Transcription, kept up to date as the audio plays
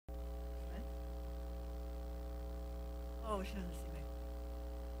Oh, she doesn't see me.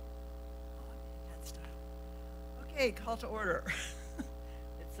 Oh, that style. Okay, call to order.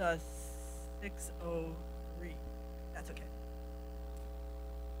 It's 6:03. That's okay.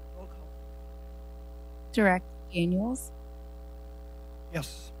 Roll call. Director Daniels,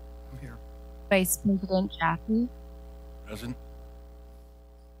 Yes, I'm here. Vice President Jaffe, Present.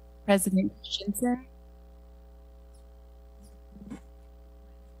 President Christensen,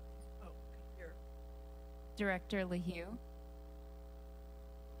 Oh, here. Director LaHue,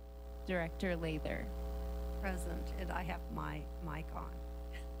 Director Lather. Present, and I have my mic on.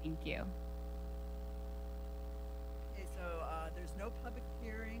 Thank you. Okay, so there's no public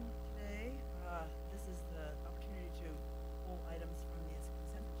hearing today. This is the opportunity to pull items from the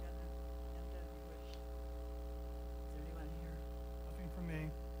consent agenda. If you wish. Is there anyone here? Nothing from me.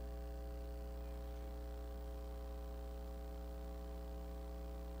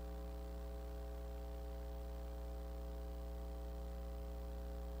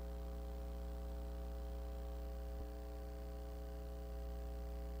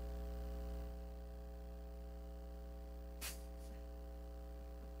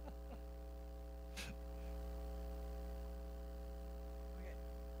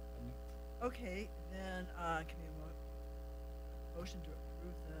 Okay, then can we have a motion to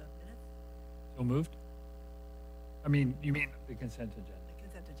approve the minutes? So moved? I mean, you mean the consent agenda? The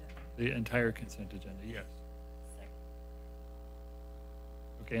consent agenda. The entire consent agenda, yes. Second.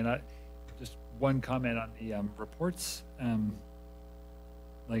 Okay, and just one comment on the reports.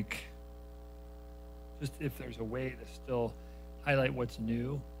 Like, just if there's a way to still highlight what's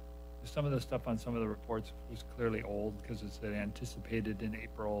new. Some of the stuff on some of the reports was clearly old because it's anticipated in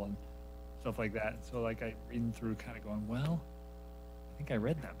April and stuff like that. And so like I reading through kind of going, well, I think I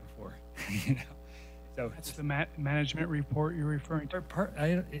read that before, you know? So That's the management report you're referring to?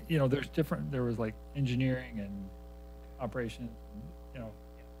 there's different, there was like engineering and operation,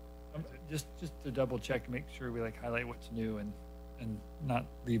 just to double check and make sure we like highlight what's new and not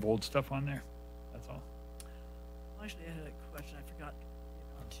leave old stuff on there. That's all. Actually, I had a question. I forgot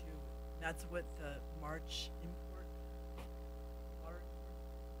to. That's what the March import. Water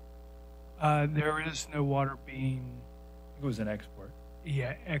import? There is no water being, It was an export.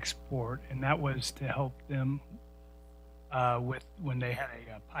 export, and that was to help them with when they had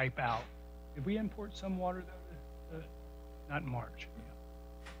a pipe out. Did we import some water though? Not in March.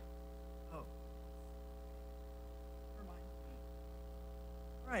 Oh. Never mind.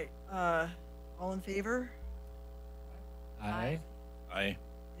 All right. All in favor? Aye. Aye.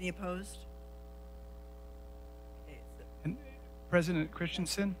 Any opposed? Okay, And President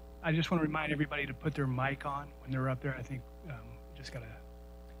Christensen, I just want to remind everybody to put their mic on when they're up there. I think just gotta.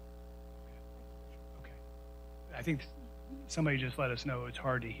 Okay. I think somebody just let us know it's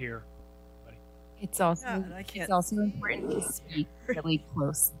hard to hear. It's also Yeah, important to speak really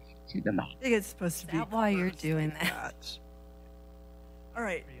close to the mic. I think it's supposed to be. Is that why you're close doing like that? All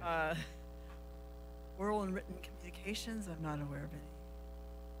right. Oral and written communications. I'm not aware of any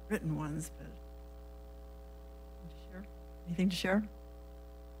written ones, but anything to share?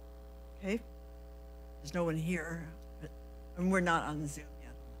 Okay. There's no one here, and we're not on Zoom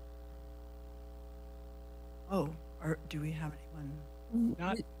yet. Oh, do we have anyone?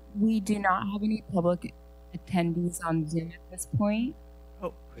 Not. We do not have any public attendees on Zoom at this point.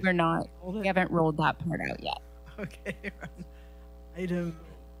 Oh, We're not. hold it. We haven't rolled that part out yet. Okay. Item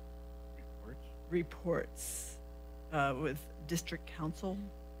reports with district council.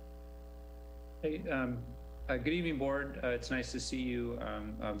 Hey, good evening, board. It's nice to see you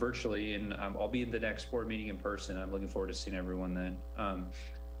virtually, and I'll be at the next board meeting in person. I'm looking forward to seeing everyone then.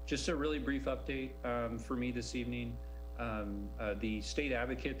 Just a really brief update for me this evening. The state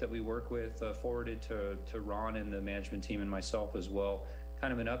advocate that we work with forwarded to Ron and the management team and myself as well,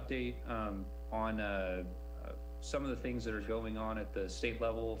 kind of an update on some of the things that are going on at the state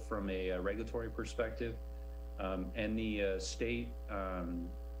level from a regulatory perspective. And the state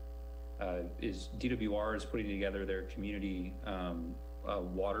DWR is putting together their community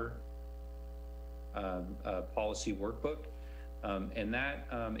water policy workbook. And that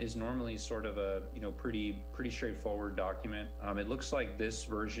is normally sort of a pretty straightforward document. It looks like this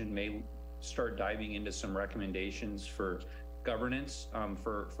version may start diving into some recommendations for governance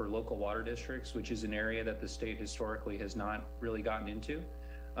for local water districts, which is an area that the state historically has not really gotten into.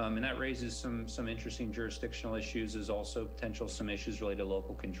 And that raises some interesting jurisdictional issues, as also potential some issues related to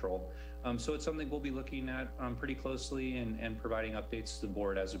local control. So it's something we'll be looking at pretty closely and providing updates to the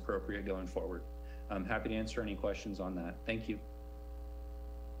board as appropriate going forward. I'm happy to answer any questions on that. Thank you.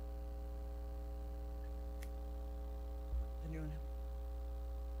 Anyone?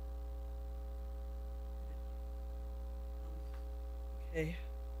 Okay.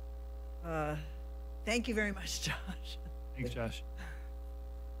 Thank you very much, Josh. Thanks, Josh.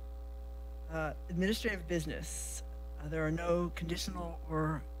 Administrative business. There are no conditional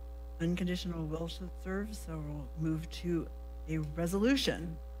or unconditional will serve, so we'll move to a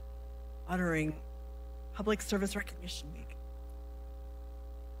resolution honoring Public Service Recognition Week.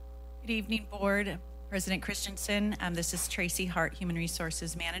 Good evening, Board. President Christensen. This is Tracy Hart, Human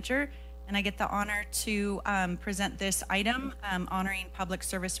Resources Manager, and I get the honor to present this item honoring Public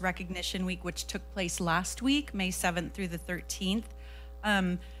Service Recognition Week, which took place last week, May 7th through the 13th.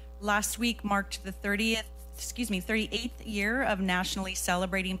 Last week marked the 38th year of nationally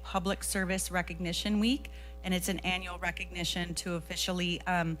celebrating Public Service Recognition Week, and it's an annual recognition to officially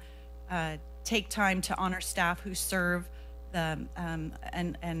take time to honor staff who serve the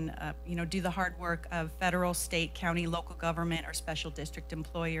do the hard work of federal, state, county, local government, or special district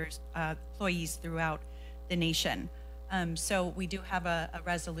employees throughout the nation. So we do have a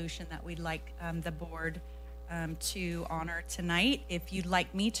resolution that we'd like the board to honor tonight. If you'd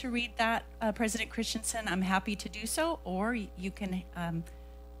like me to read that, President Christensen, I'm happy to do so, or you can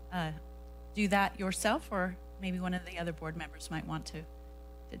do that yourself, or maybe one of the other board members might want to.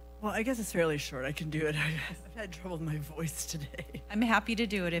 Well, I guess it's fairly short. I can do it. I've had trouble with my voice today. I'm happy to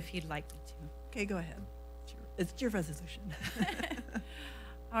do it if you'd like me to. Okay, go ahead. It's your resolution.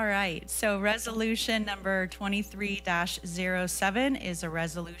 All right, so resolution number 23-07 is a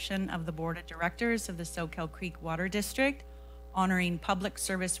resolution of the Board of Directors of the Soquel Creek Water District honoring Public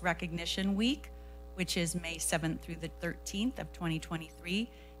Service Recognition Week, which is May 7th through the 13th of 2023,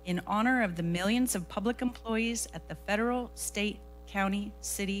 in honor of the millions of public employees at the federal, state, county,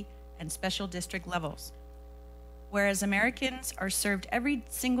 city, and special district levels. Whereas Americans are served every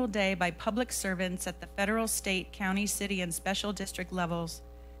single day by public servants at the federal, state, county, city, and special district levels,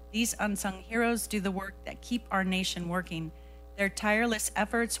 these unsung heroes do the work that keep our nation working. Their tireless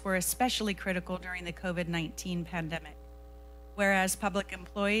efforts were especially critical during the COVID-19 pandemic. Whereas public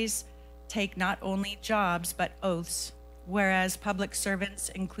employees take not only jobs, but oaths. Whereas public servants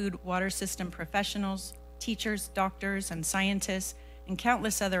include water system professionals, teachers, doctors, and scientists, and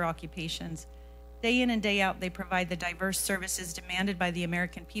countless other occupations. Day in and day out, they provide the diverse services demanded by the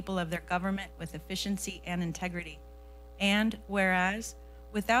American people of their government with efficiency and integrity. And whereas,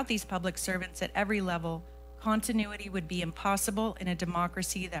 without these public servants at every level, continuity would be impossible in a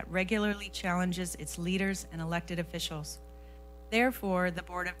democracy that regularly challenges its leaders and elected officials. Therefore, the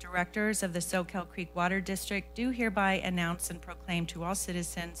Board of Directors of the Soquel Creek Water District do hereby announce and proclaim to all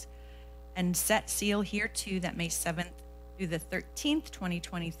citizens and set seal hereto that May 7th through the 13th,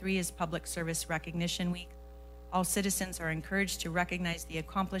 2023 is Public Service Recognition Week. All citizens are encouraged to recognize the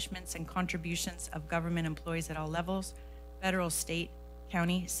accomplishments and contributions of government employees at all levels, federal, state,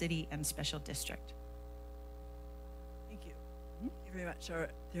 county, city, and special district. Thank you. Thank you very much. Are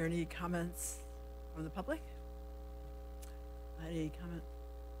there any comments from the public? Any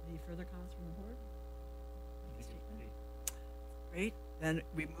further comments from the board? Great. Then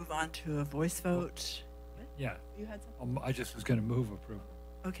we move on to a voice vote. What? Yeah. You had something? I just was going to move approval.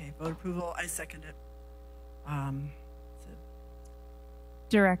 Okay, vote approval. I second it.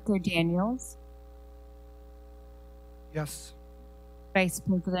 Director Daniels, Yes. Vice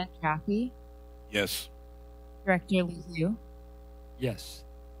President Chaffee, Yes. Director Liu, Yes.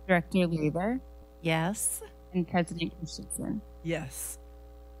 Director Leather, Yes. and President Christensen. Yes.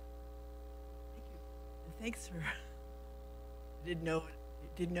 Thank you. And thanks for. I didn't know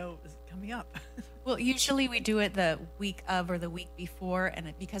it was coming up. Well, usually we do it the week of or the week before,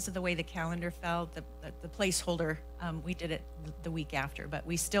 and because of the way the calendar fell, the placeholder, we did it the week after. But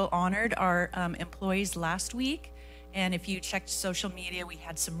we still honored our employees last week, and if you checked social media, we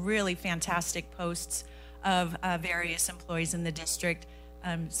had some really fantastic posts of various employees in the district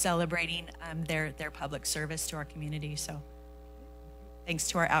celebrating their public service to our community. So thanks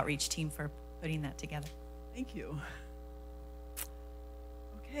to our outreach team for putting that together. Thank you.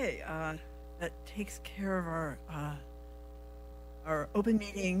 Okay, that takes care of our open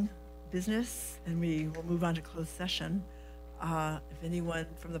meeting business, and we will move on to closed session. If anyone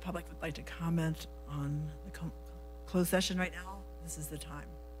from the public would like to comment on the closed session right now, this is the time.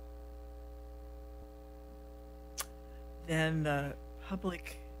 Then the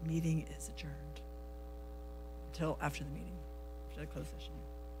public meeting is adjourned until after the meeting, after the closed session.